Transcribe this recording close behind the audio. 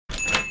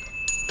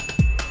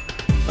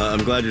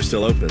I'm glad you're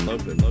still open.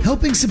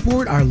 Helping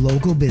support our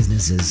local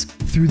businesses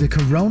through the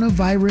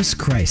coronavirus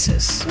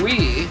crisis.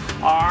 We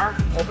are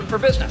open for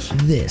business.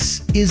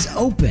 This is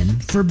Open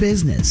for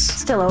Business.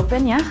 Still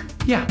open, yeah?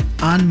 Yeah.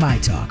 On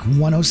myTalk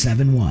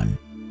 1071.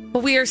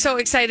 Well, we are so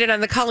excited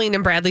on the Colleen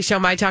and Bradley Show,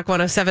 myTalk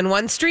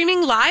 1071,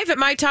 streaming live at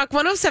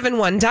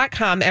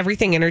mytalk1071.com,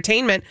 everything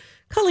entertainment.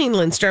 Colleen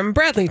Lindstrom,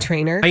 Bradley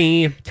Trainer.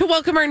 Hi. To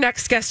welcome our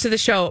next guest to the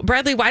show.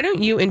 Bradley, why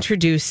don't you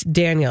introduce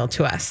Daniel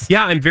to us?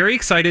 Yeah, I'm very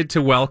excited to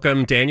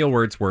welcome Daniel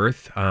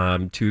Wordsworth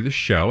to the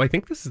show. I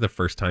think this is the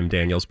first time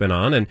Daniel's been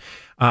on,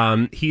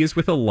 and he is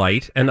with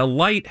Alight, and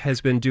Alight has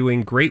been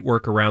doing great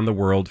work around the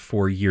world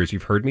for years.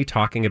 You've heard me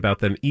talking about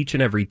them each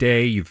and every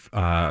day. You've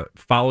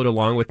followed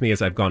along with me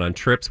as I've gone on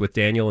trips with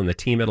Daniel and the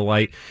team at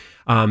Alight.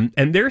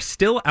 And they're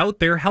still out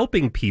there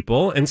helping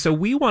people. And so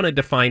we wanted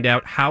to find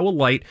out how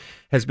Alight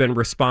has been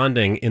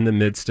responding in the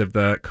midst of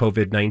the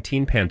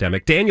COVID-19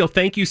 pandemic. Daniel,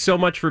 thank you so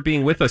much for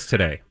being with us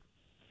today.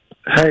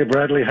 Hey,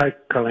 Bradley. Hi,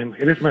 Colleen.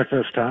 It is my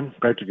first time.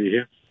 Great to be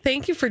here.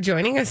 Thank you for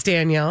joining us,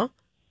 Daniel.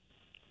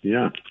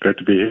 Yeah, great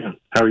to be here.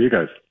 How are you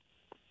guys?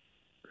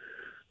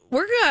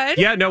 We're good.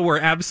 Yeah, no, we're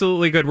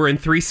absolutely good. We're in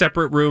 3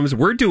 separate rooms.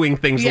 We're doing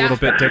things a little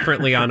bit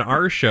differently on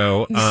our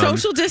show.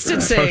 Social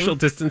distancing. Social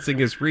distancing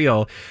is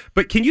real.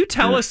 But can you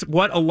tell us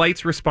what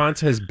Alight's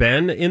response has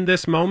been in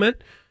this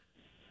moment?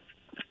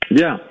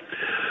 Yeah.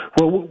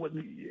 Well,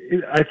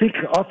 I think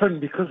often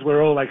because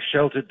we're all like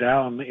sheltered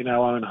down in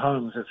our own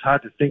homes, it's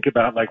hard to think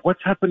about like what's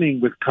happening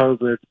with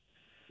COVID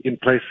in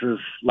places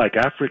like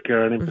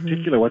Africa, and in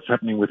particular what's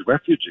happening with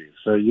refugees.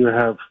 So you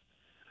have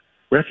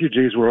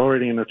refugees were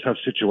already in a tough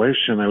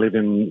situation. They live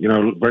in,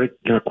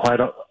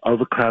 quite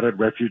overcrowded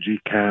refugee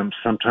camps.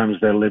 Sometimes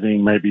they're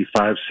living maybe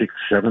 5, 6,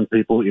 7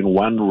 people in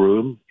one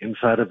room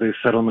inside of these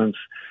settlements.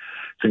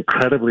 It's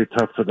incredibly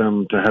tough for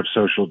them to have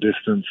social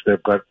distance.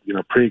 They've got,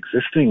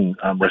 pre-existing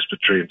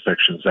respiratory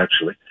infections,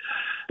 actually.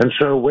 And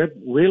so we're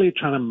really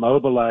trying to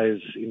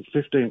mobilize in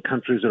 15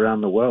 countries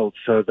around the world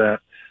so that,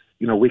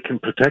 we can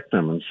protect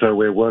them. And so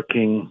we're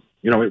working,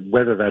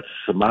 whether that's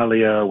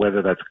Somalia,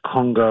 whether that's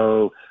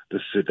Congo, the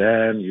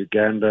Sudan,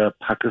 Uganda,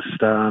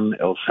 Pakistan,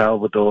 El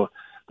Salvador.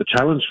 The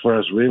challenge for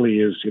us really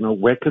is,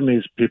 where can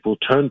these people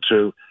turn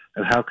to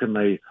and how can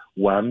they,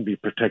 1, be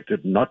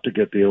protected not to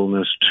get the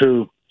illness,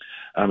 2,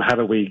 how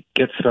do we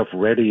get stuff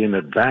ready in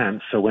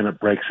advance so when it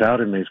breaks out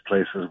in these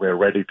places, we're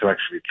ready to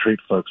actually treat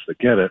folks that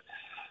get it?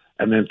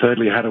 And then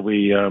thirdly, how do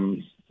we,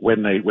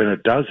 when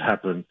it does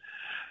happen,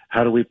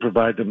 how do we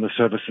provide them the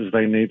services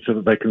they need so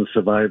that they can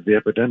survive the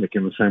epidemic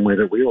in the same way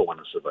that we all want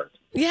to survive?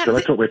 Yeah, so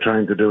that's what we're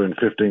trying to do in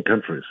 15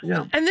 countries.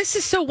 Yeah. And this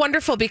is so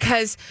wonderful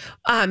because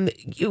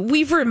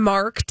we've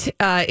remarked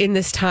in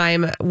this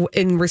time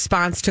in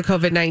response to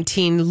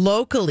COVID-19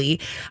 locally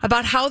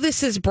about how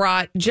this has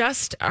brought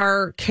just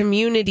our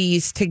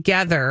communities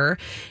together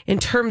in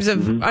terms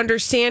of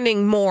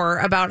understanding more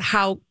about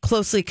how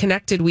closely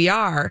connected we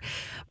are.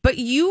 But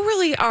you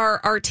really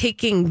are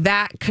taking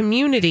that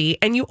community,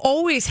 and you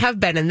always have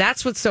been, and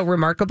that's what's so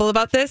remarkable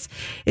about this,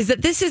 is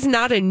that this is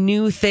not a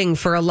new thing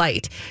for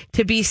Alight,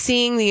 to be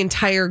seeing the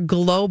entire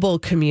global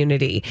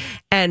community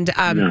and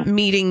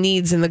meeting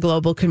needs in the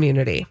global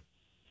community.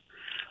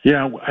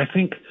 Yeah, I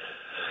think,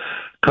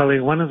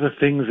 Colleen, one of the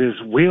things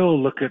is we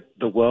all look at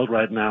the world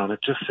right now, and it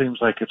just seems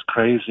like it's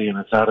crazy, and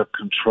it's out of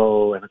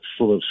control, and it's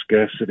full of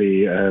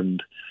scarcity,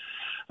 and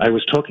I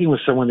was talking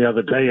with someone the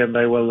other day and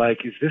they were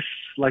like, is this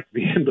like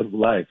the end of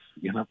life?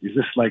 Is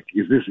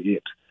this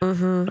it?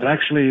 But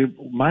actually,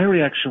 my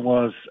reaction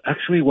was,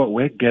 actually what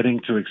we're getting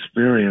to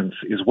experience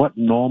is what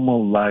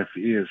normal life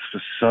is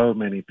for so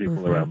many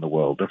people around the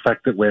world. The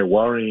fact that we're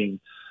worrying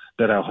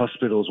that our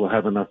hospitals will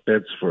have enough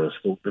beds for us,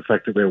 the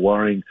fact that we're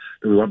worrying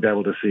that we won't be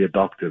able to see a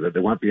doctor, that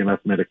there won't be enough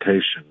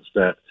medications,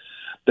 that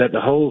the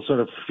whole sort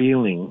of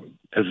feeling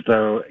as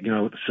though,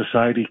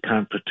 society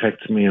can't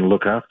protect me and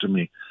look after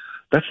me.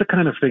 That's the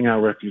kind of thing our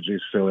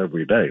refugees feel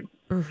every day.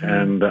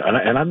 And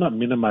I'm not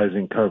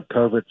minimizing COVID.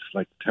 COVID's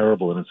like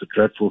terrible and it's a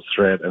dreadful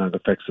threat and it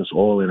affects us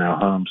all in our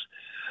homes.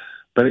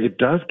 But it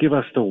does give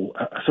us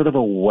sort of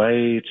a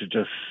way to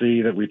just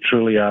see that we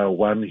truly are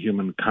one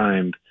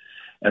humankind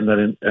and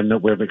that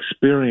we've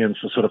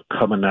experienced a sort of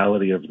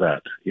commonality of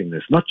that in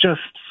this. Not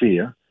just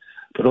fear,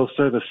 but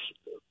also the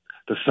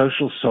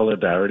social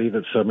solidarity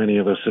that so many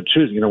of us are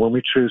choosing. When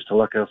we choose to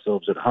lock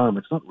ourselves at home,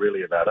 it's not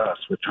really about us.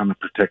 We're trying to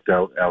protect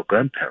our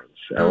grandparents,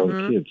 our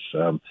own kids,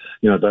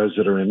 those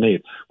that are in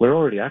need. We're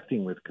already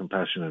acting with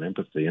compassion and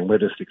empathy, and we're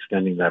just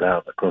extending that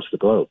out across the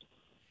globe.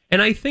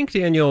 And I think,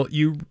 Daniel,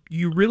 you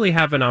really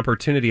have an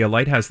opportunity.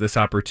 Alight has this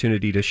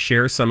opportunity to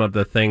share some of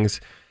the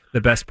things, the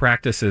best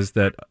practices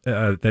that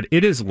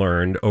it has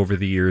learned over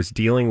the years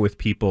dealing with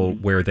people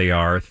where they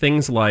are.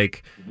 Things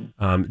like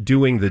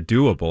doing the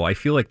doable. I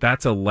feel like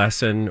that's a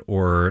lesson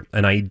or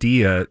an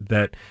idea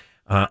that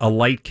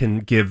Alight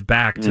can give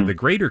back to the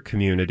greater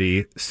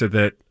community so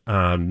that,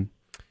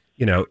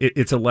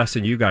 it's a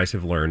lesson you guys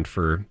have learned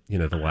for,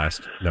 the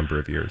last number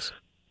of years.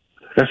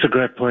 That's a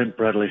great point,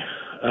 Bradley.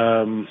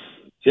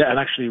 Yeah, and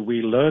actually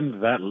we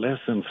learned that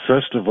lesson,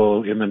 first of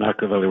all, in the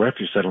Narco Valley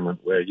Refuge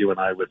Settlement, where you and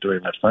I were doing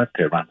that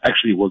 5K run.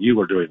 Actually, well, you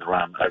were doing the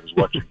run. I was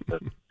watching.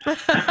 But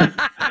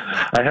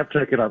I have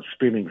taken up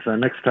spinning, so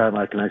next time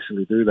I can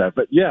actually do that.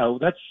 But yeah,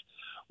 that's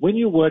when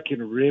you work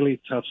in really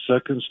tough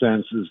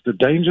circumstances, the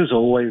danger is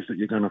always that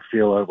you're going to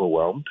feel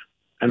overwhelmed.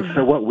 And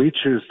so what we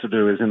choose to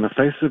do is, in the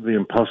face of the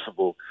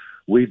impossible,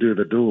 we do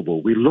the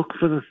doable. We look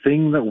for the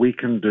thing that we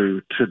can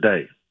do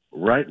today,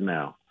 right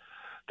now,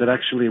 that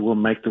actually will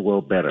make the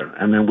world better.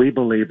 And then we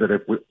believe that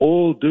if we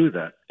all do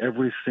that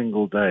every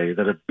single day,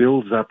 that it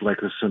builds up like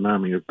a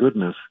tsunami of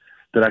goodness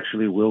that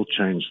actually will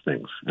change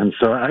things. And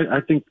so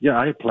I think,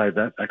 I apply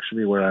that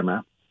actually where I'm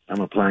at.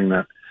 I'm applying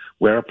that.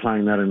 We're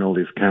applying that in all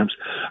these camps.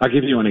 I'll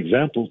give you an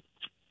example.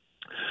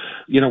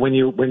 When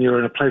you're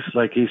in a place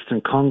like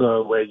Eastern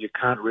Congo where you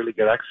can't really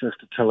get access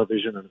to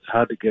television and it's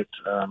hard to get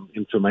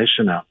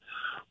information out,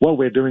 what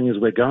we're doing is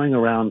we're going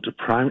around to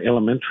prime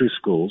elementary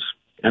schools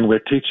and we're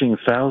teaching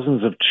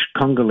thousands of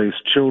Congolese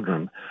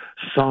children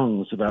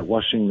songs about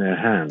washing their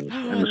hands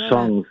and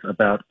songs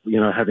about,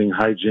 having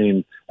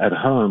hygiene at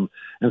home.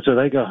 And so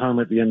they go home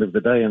at the end of the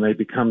day and they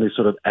become these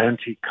sort of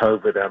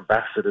anti-COVID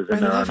ambassadors in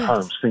their own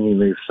homes, singing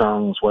these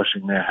songs,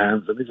 washing their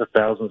hands. And these are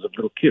thousands of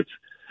little kids.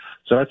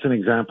 So that's an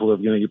example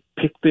of, you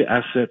pick the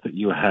asset that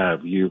you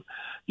have, you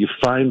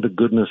find the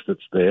goodness that's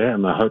there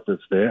and the hope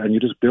that's there, and you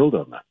just build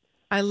on that.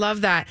 I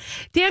love that.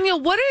 Daniel,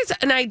 what is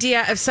an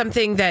idea of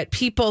something that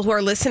people who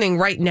are listening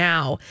right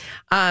now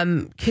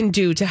can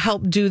do to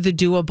help do the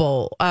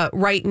doable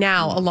right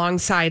now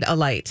alongside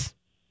Alight?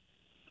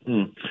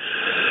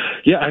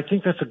 Yeah, I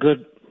think that's a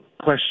good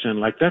question.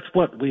 Like, that's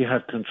what we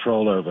have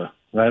control over,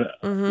 right?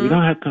 We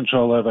don't have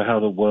control over how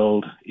the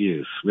world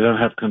is. We don't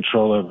have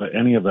control over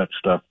any of that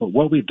stuff. But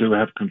what we do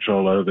have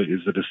control over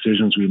is the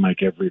decisions we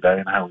make every day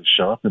and how we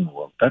show up in the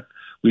world. That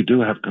we do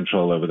have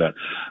control over that.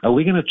 Are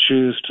we going to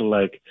choose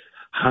to,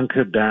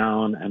 hunker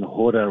down and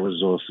hoard our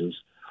resources,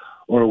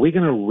 or are we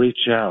going to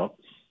reach out,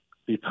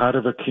 be part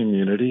of a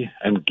community,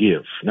 and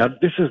give? Now,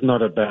 this is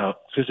not about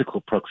physical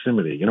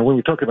proximity. When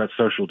we talk about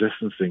social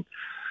distancing,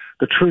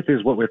 the truth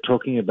is what we're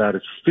talking about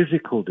is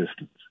physical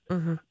distance.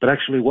 But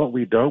actually what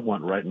we don't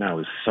want right now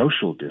is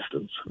social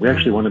distance. We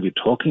actually want to be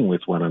talking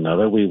with one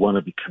another. We want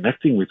to be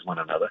connecting with one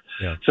another.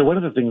 Yeah. So one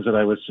of the things that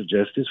I would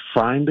suggest is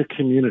find a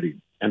community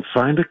and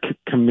find a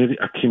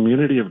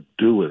community of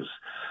doers.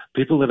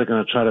 People that are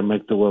going to try to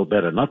make the world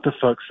better, not the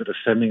folks that are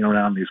sending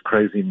around these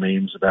crazy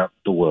memes about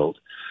the world,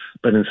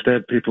 but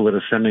instead people that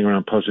are sending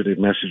around positive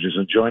messages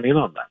and join in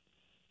on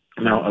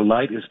that. Now,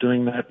 Alight is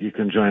doing that. You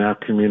can join our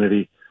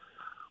community.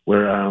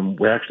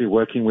 We're actually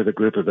working with a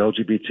group of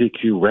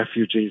LGBTQ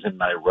refugees in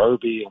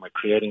Nairobi, and we're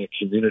creating a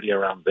community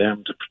around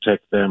them to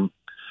protect them.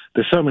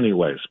 There's so many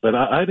ways, but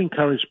I'd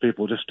encourage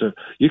people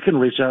you can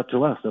reach out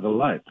to us at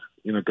Alight.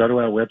 Go to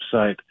our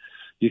website.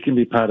 You can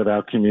be part of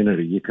our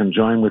community. You can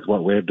join with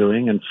what we're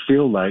doing and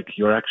feel like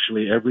you're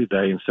actually every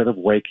day, instead of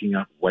waking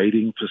up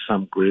waiting for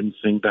some grim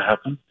thing to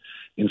happen,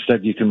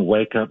 instead you can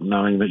wake up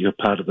knowing that you're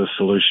part of the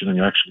solution and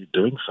you're actually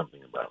doing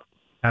something about it.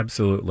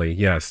 Absolutely.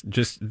 Yes.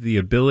 Just the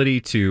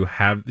ability to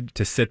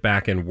sit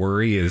back and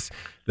worry is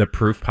the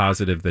proof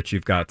positive that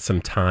you've got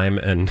some time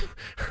and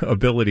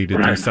ability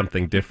to do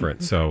something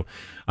different. So,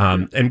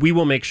 and we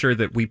will make sure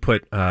that we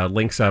put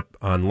links up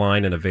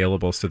online and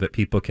available so that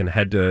people can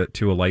head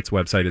to Alight's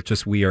website. It's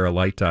just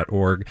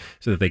wearealight.org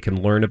so that they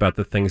can learn about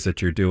the things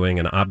that you're doing.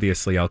 And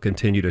obviously I'll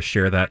continue to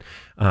share that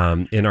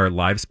in our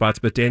live spots.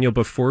 But Daniel,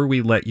 before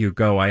we let you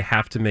go, I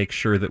have to make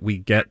sure that we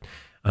get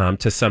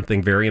to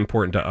something very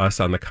important to us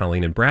on the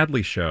Colleen and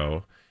Bradley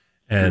show.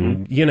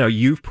 And,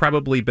 you've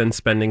probably been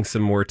spending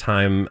some more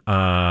time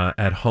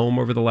at home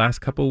over the last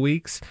couple of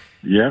weeks.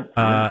 Yeah.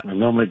 I'm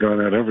normally going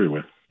out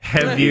everywhere.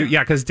 Have you?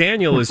 Yeah, because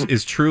Daniel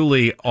is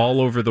truly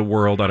all over the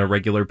world on a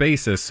regular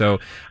basis. So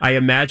I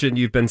imagine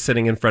you've been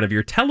sitting in front of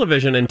your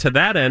television. And to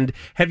that end,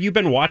 have you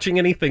been watching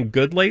anything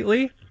good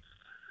lately?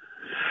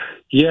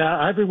 Yeah,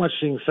 I've been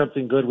watching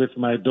something good with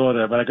my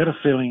daughter, but I got a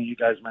feeling you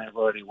guys may have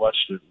already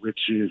watched it, which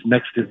is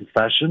Next in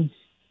Fashion,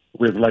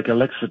 with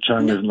Alexa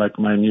Chung is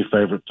my new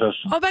favorite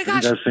person. Oh my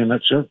gosh. Have you guys seen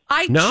that show?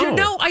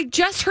 No, I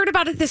just heard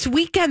about it this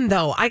weekend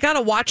though. I got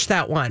to watch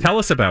that one. Tell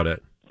us about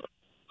it.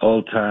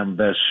 All-time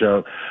best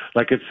show.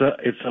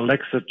 It's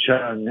Alexa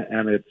Chung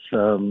and it's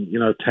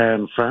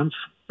Tan France.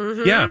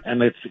 Mm-hmm. Yeah.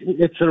 And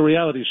it's a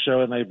reality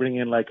show, and they bring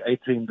in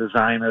 18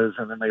 designers,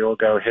 and then they all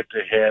go head to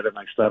head, and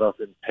they start off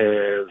in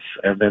pairs,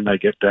 and then they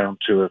get down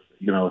to a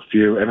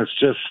few, and it's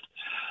just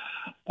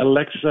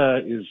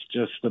Alexa is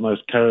just the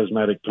most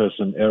charismatic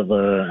person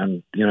ever,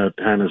 and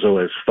Tan is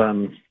always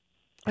fun.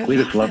 We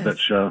just love that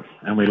show,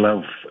 and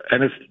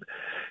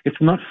it's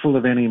not full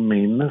of any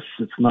meanness.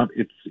 It's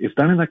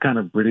done in that kind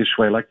of British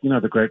way,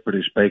 the Great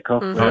British Bake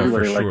Off, where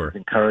everybody is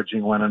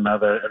encouraging one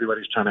another,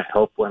 everybody's trying to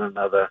help one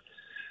another.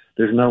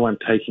 There's no one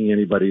taking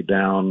anybody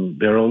down.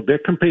 They're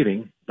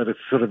competing, but it's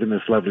sort of in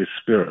this lovely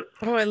spirit.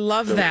 Oh, I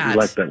love that. I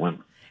like that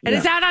one. And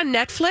is that on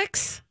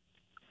Netflix?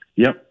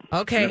 Yep.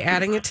 Okay, Netflix.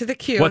 Adding it to the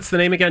queue. What's the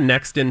name again?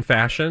 Next in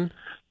Fashion?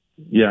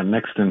 Yeah,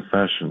 Next in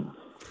Fashion.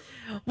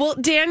 Well,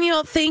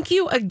 Daniel, thank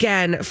you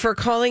again for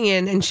calling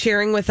in and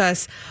sharing with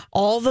us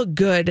all the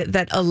good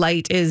that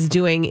Alight is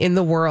doing in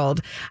the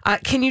world.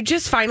 Can you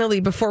just finally,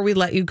 before we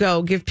let you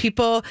go, give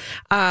people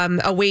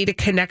a way to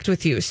connect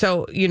with you?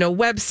 So,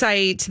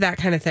 website, that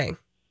kind of thing.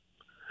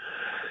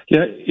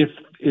 Yeah,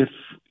 if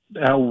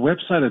our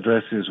website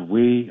address is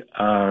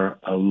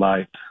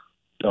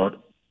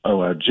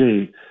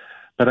wearealight.org,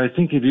 but I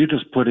think if you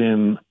just put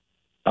in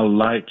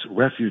Alight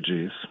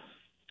Refugees,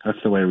 that's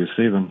the way we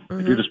see them.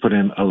 Mm-hmm. If you just put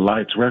in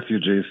Alight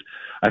Refugees,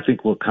 I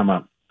think we'll come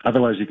up.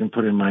 Otherwise, you can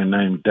put in my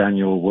name,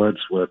 Daniel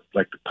Wordsworth,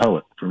 like the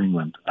poet from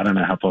England. I don't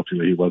know how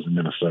popular he was in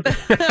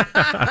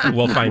Minnesota.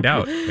 We'll find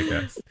out, I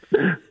guess.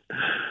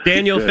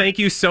 Daniel, thank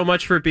you so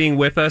much for being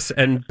with us,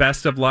 and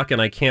best of luck.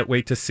 And I can't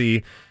wait to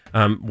see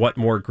what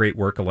more great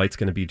work Alight's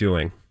going to be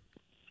doing.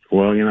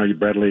 Well,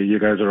 Bradley, you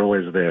guys are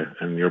always there,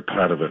 and you're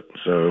part of it.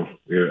 So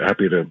we're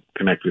happy to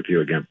connect with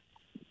you again.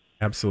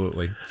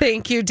 Absolutely.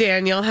 Thank you,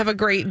 Daniel. Have a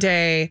great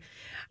day.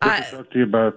 Good to talk to you both.